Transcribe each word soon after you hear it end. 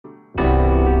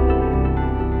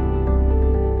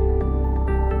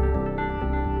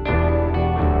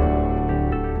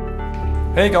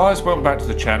Hey guys, welcome back to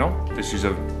the channel. This is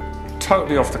a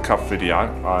totally off the cuff video.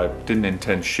 I didn't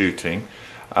intend shooting.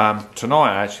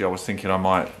 Tonight actually I was thinking I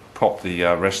might pop the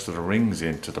rest of the rings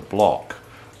into the block,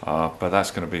 but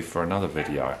that's going to be for another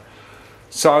video.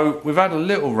 So we've had a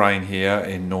little rain here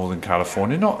in Northern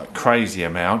California, not a crazy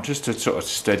amount, just a sort of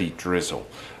steady drizzle.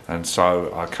 And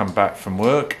so I come back from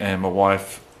work and my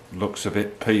wife looks a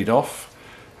bit peed off,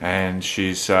 and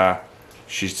she's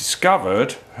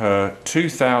discovered her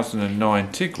 2009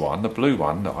 Tiguan, the blue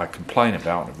one that I complain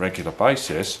about on a regular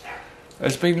basis,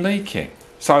 has been leaking.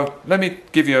 So let me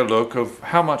give you a look of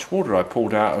how much water I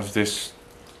pulled out of this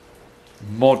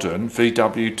modern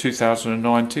VW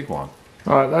 2009 Tiguan.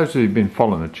 Alright, those who've been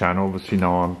following the channel obviously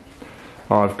know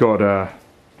I've got a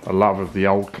love of the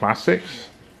old classics,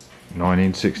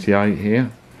 1968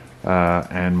 here,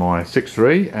 and my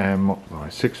 6.3 and my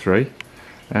 6.3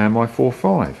 and my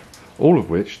 4.5. All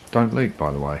of which don't leak,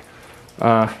 by the way.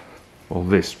 Well,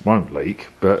 this won't leak,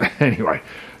 but anyway.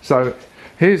 So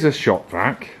here's a shop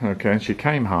vac. Okay, and she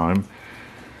came home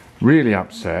really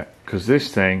upset because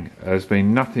this thing has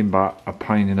been nothing but a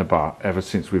pain in the butt ever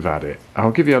since we've had it. I'll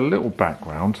give you a little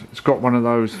background. It's got one of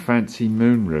those fancy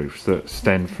moon roofs that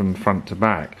extend from front to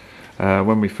back.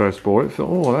 When we first bought it, I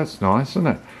thought, oh, that's nice,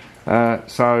 isn't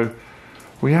it? So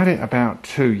we had it about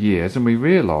 2 years, and we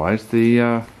realised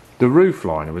the roof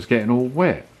liner was getting all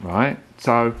wet, right?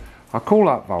 So I called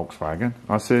up Volkswagen.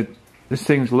 I said, this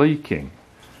thing's leaking.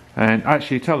 And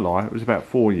actually, tell a lie, it was about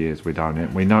 4 years we'd done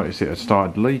it. We noticed it had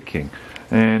started leaking.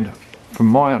 And from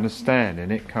my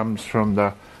understanding, it comes from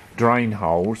the drain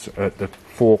holes at the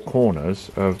four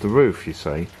corners of the roof, you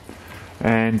see.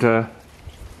 And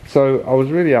so I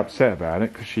was really upset about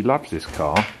it because she loves this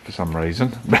car for some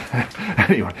reason.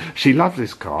 Anyway, she loves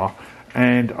this car.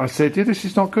 And I said, yeah, this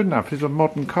is not good enough. It's a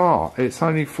modern car. It's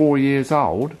only 4 years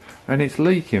old and it's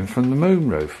leaking from the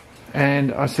moonroof.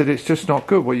 And I said, it's just not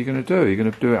good. What are you going to do? Are you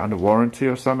going to do it under warranty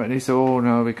or something? And he said, oh,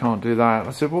 no, we can't do that.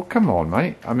 I said, well, come on,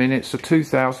 mate. I mean, it's a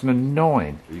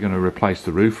 2009. You're going to replace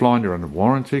the roof liner under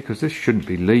warranty? Because this shouldn't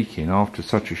be leaking after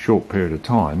such a short period of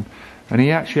time. And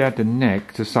he actually had the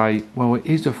neck to say, well, it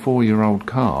is a 4-year-old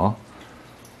car.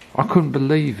 I couldn't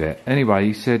believe it. Anyway,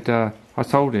 he said, I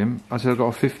told him, I said, I've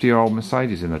got a 50-year-old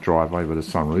Mercedes in the driveway with a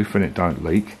sunroof and it don't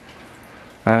leak.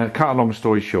 Cut a long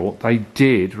story short, they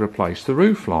did replace the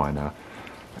roof liner.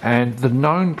 And the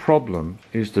known problem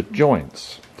is the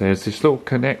joints. There's this little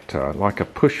connector, like a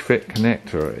push-fit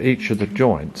connector at each of the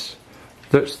joints,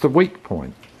 that's the weak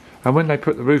point. And when they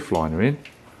put the roof liner in,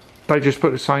 they just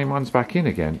put the same ones back in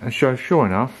again. And sure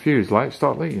enough, a few years later,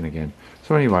 start leaking again.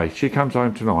 So anyway, she comes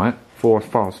home tonight for a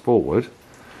fast forward.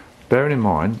 Bearing in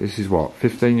mind, this is what,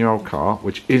 15-year-old car,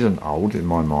 which isn't old in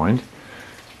my mind.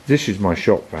 This is my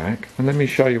shop vac, and let me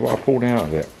show you what I pulled out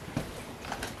of it.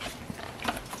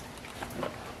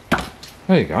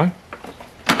 There you go.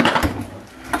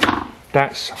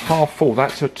 That's half full.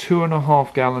 That's a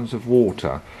 2.5 gallons of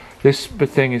water. This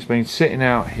thing has been sitting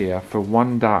out here for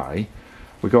 1 day.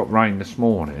 We got rain this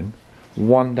morning.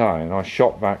 1 day, and I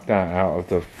shop vac that out of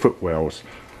the footwells.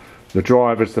 The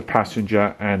driver's the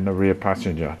passenger and the rear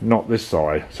passenger, not this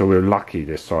side. So we're lucky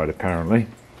this side apparently.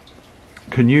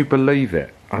 Can you believe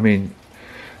it? I mean,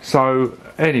 so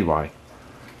anyway,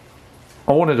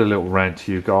 I wanted a little rant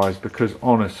to you guys because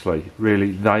honestly, really,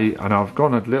 and I've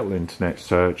gone a little internet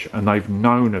search and they've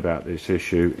known about this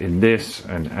issue in this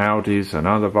and Audis and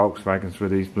other Volkswagens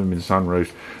with these blooming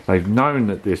sunroofs. They've known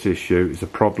that this issue is a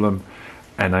problem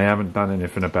and they haven't done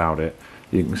anything about it.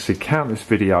 You can see countless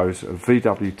videos of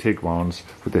VW Tiguans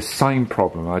with the same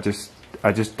problem. I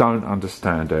just don't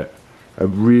understand it. It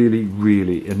really,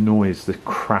 really annoys the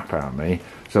crap out of me.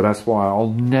 So that's why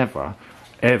I'll never,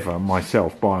 ever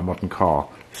myself buy a modern car.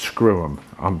 Screw them.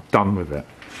 I'm done with it.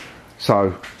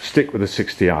 So stick with the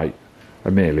 68.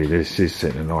 Admittedly, this is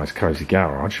sitting in a nice cosy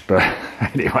garage. But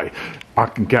anyway, I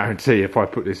can guarantee if I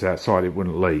put this outside, it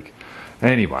wouldn't leak.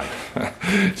 Anyway,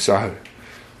 so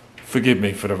forgive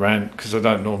me for the rant because I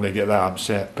don't normally get that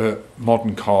upset, but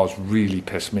modern cars really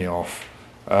piss me off.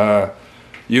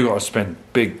 You got to spend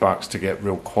big bucks to get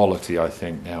real quality, I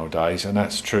think, nowadays, and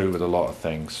that's true with a lot of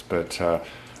things. But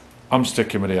I'm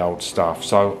sticking with the old stuff.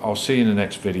 So I'll see you in the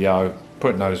next video,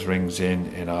 putting those rings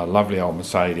in a lovely old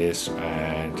Mercedes,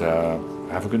 and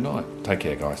have a good night. Take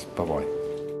care, guys. Bye-bye.